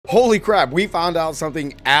Holy crap, we found out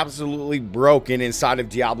something absolutely broken inside of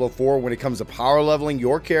Diablo 4 when it comes to power leveling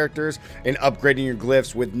your characters and upgrading your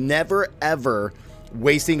glyphs with never ever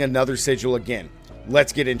wasting another sigil again.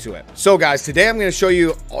 Let's get into it. So guys, today I'm going to show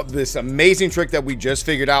you this amazing trick that we just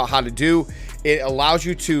figured out how to do. It allows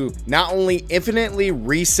you to not only infinitely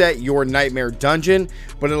reset your nightmare dungeon,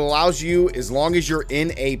 but it allows you, as long as you're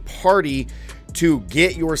in a party, to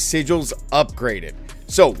get your sigils upgraded.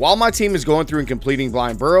 So while my team is going through and completing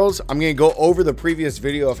blind burrows, I'm going to go over the previous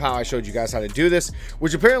video of how I showed you guys how to do this,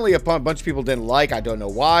 which apparently a bunch of people didn't like. I don't know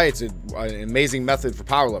why. It's an amazing method for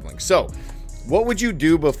power leveling. So what would you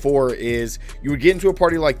do before is you would get into a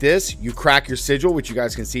party like this, you crack your sigil, which you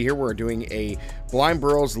guys can see here. We're doing a blind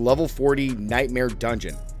burrows level 40 nightmare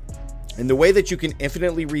dungeon. And the way that you can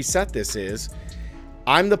infinitely reset this is,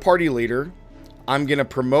 I'm the party leader. I'm going to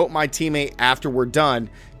promote my teammate after we're done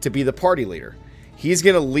to be the party leader. He's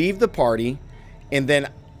going to leave the party, and then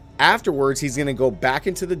afterwards, he's going to go back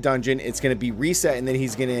into the dungeon. It's going to be reset, and then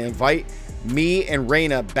he's going to invite me and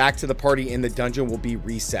Reyna back to the party, and the dungeon will be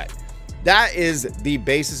reset. That is the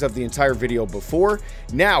basis of the entire video before.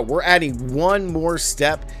 Now, we're adding one more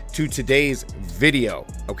step to today's video,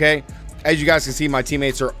 okay? As you guys can see, my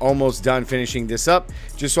teammates are almost done finishing this up,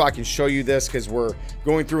 just so I can show you this, because we're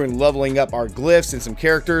going through and leveling up our glyphs and some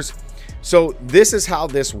characters. So this is how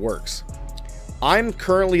this works. I'm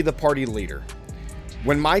currently the party leader.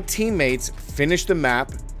 When my teammates finish the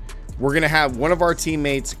map, we're going to have one of our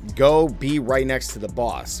teammates go be right next to the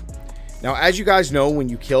boss. Now, as you guys know, when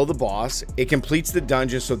you kill the boss, it completes the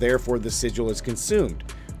dungeon, so therefore the sigil is consumed,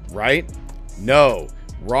 right? No,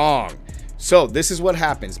 wrong. So this is what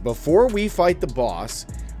happens. Before we fight the boss,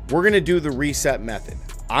 we're going to do the reset method.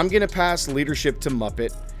 I'm going to pass leadership to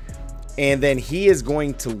Muppet, and then he is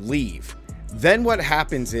going to leave. Then what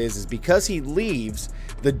happens is because he leaves,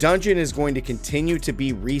 the dungeon is going to continue to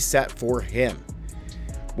be reset for him.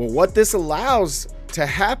 Well, what this allows to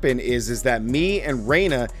happen is that me and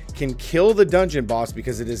Reyna can kill the dungeon boss,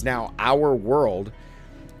 because it is now our world,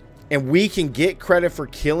 and we can get credit for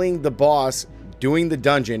killing the boss, doing the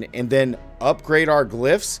dungeon, and then upgrade our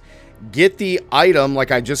glyphs, get the item,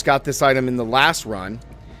 like I just got this item in the last run,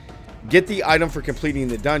 get the item for completing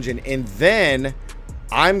the dungeon, and then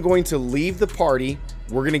I'm going to leave the party.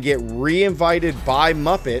 We're going to get re-invited by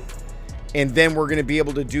Muppet, and then we're going to be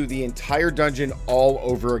able to do the entire dungeon all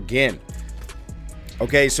over again.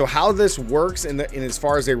 Okay, so how this works in as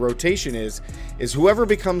far as a rotation is whoever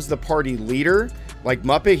becomes the party leader, like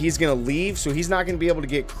Muppet, he's going to leave, so he's not going to be able to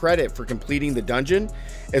get credit for completing the dungeon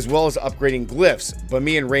as well as upgrading glyphs, but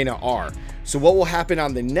me and Reyna are. So what will happen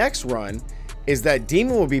on the next run is that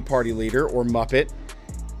Demon will be party leader, or Muppet.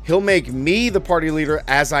 He'll make me the party leader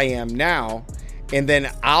as I am now, and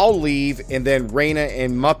then I'll leave, and then Reyna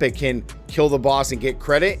and Muppet can kill the boss and get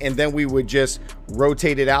credit, and then we would just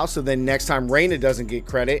rotate it out, so then next time Reyna doesn't get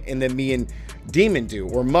credit, and then me and Demon do,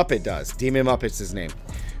 or Muppet does. Demon Muppet's his name.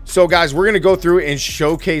 So guys, we're going to go through and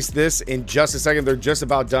showcase this in just a second. They're just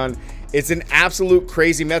about done. It's an absolute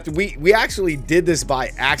crazy method. We actually did this by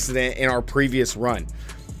accident in our previous run.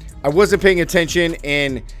 I wasn't paying attention,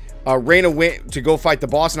 and Reyna went to go fight the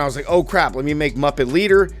boss, and I was like, oh crap, let me make Muppet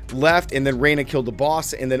leader, left, and then Reyna killed the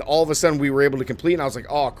boss, and then all of a sudden we were able to complete, and I was like,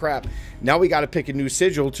 oh crap, now we got to pick a new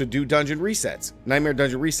sigil to do dungeon resets, nightmare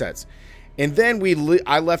dungeon resets. And then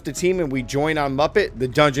I left the team and we joined on Muppet. The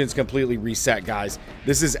dungeon's completely reset, guys.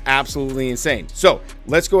 This is absolutely insane. So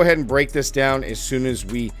let's go ahead and break this down as soon as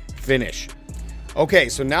we finish. Okay,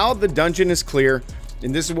 so now the dungeon is clear,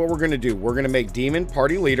 and this is what we're going to do. We're going to make Demon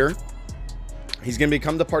party leader. He's going to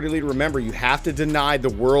become the party leader. Remember, you have to deny the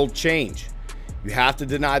world change. You have to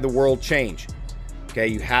deny the world change. Okay,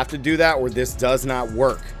 you have to do that or this does not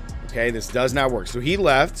work. Okay, this does not work. So he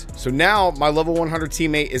left. So now my level 100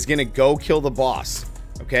 teammate is going to go kill the boss.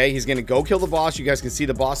 Okay, he's going to go kill the boss. You guys can see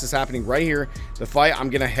the boss is happening right here. The fight, I'm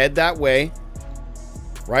going to head that way.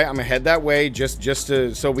 Right, I'm going to head that way just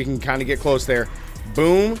so we can kind of get close there.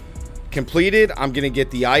 Boom, completed. I'm going to get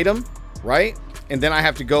the item, right? And then I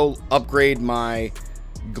have to go upgrade my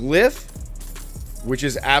glyph, which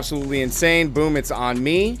is absolutely insane. Boom, it's on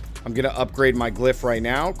me. I'm going to upgrade my glyph right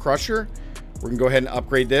now. Crusher. We're going to go ahead and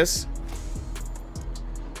upgrade this.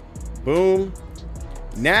 Boom.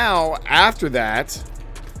 Now, after that,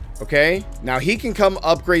 okay, now he can come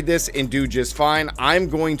upgrade this and do just fine. I'm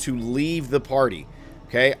going to leave the party.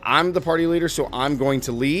 Okay, I'm the party leader, so I'm going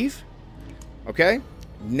to leave. Okay,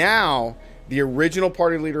 now the original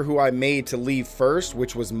party leader who I made to leave first,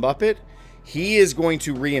 which was Muppet, he is going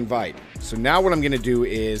to re-invite. So now what I'm going to do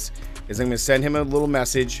is I'm going to send him a little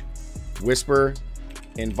message, whisper,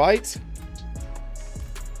 invite.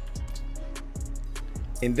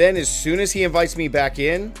 And then as soon as he invites me back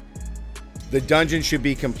in, the dungeon should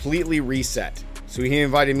be completely reset. So he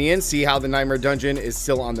invited me in. See how the Nightmare Dungeon is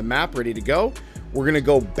still on the map, ready to go. We're going to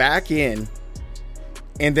go back in.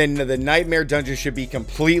 And then the Nightmare Dungeon should be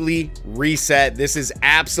completely reset. This is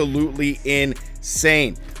absolutely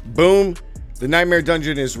insane. Boom. The Nightmare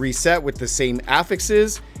Dungeon is reset with the same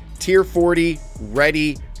affixes. Tier 40,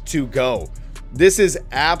 ready to go. This is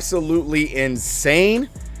absolutely insane.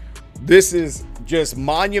 This is just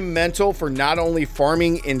monumental for not only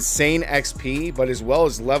farming insane XP, but as well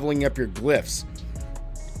as leveling up your glyphs.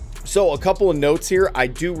 So a couple of notes here. I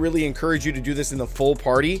do really encourage you to do this in the full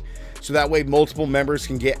party, so that way multiple members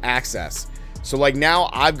can get access. So like now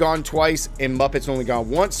I've gone twice and Muppet's only gone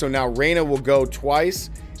once. So now Raina will go twice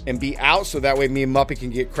and be out, so that way me and Muppet can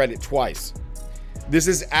get credit twice. This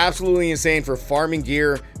is absolutely insane for farming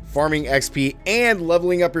gear, farming XP, and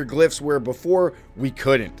leveling up your glyphs where before we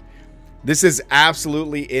couldn't. This is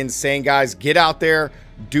absolutely insane, guys. Get out there,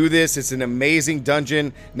 do this. It's an amazing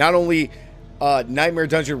dungeon. Not only Nightmare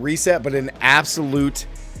Dungeon reset, but an absolute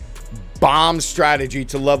bomb strategy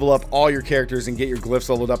to level up all your characters and get your glyphs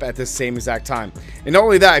leveled up at the same exact time. And not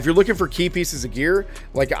only that, if you're looking for key pieces of gear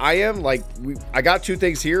like I am, like I got two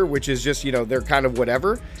things here, which is just, you know, they're kind of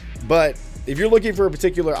whatever. But if you're looking for a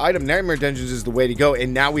particular item, Nightmare Dungeons is the way to go.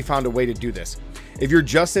 And now we found a way to do this. If you're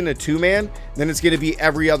just in a 2-man, then it's going to be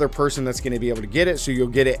every other person that's going to be able to get it, so you'll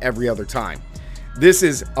get it every other time. This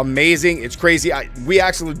is amazing. It's crazy. We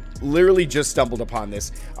actually literally just stumbled upon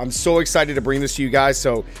this. I'm so excited to bring this to you guys.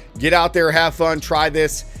 So get out there, have fun, try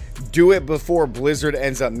this. Do it before Blizzard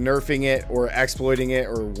ends up nerfing it or exploiting it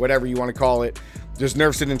or whatever you want to call it. Just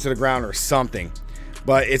nerfs it into the ground or something.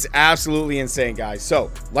 But it's absolutely insane, guys.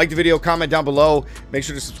 So like the video, comment down below. Make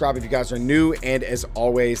sure to subscribe if you guys are new. And as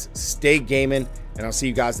always, stay gaming. And I'll see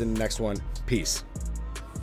you guys in the next one. Peace.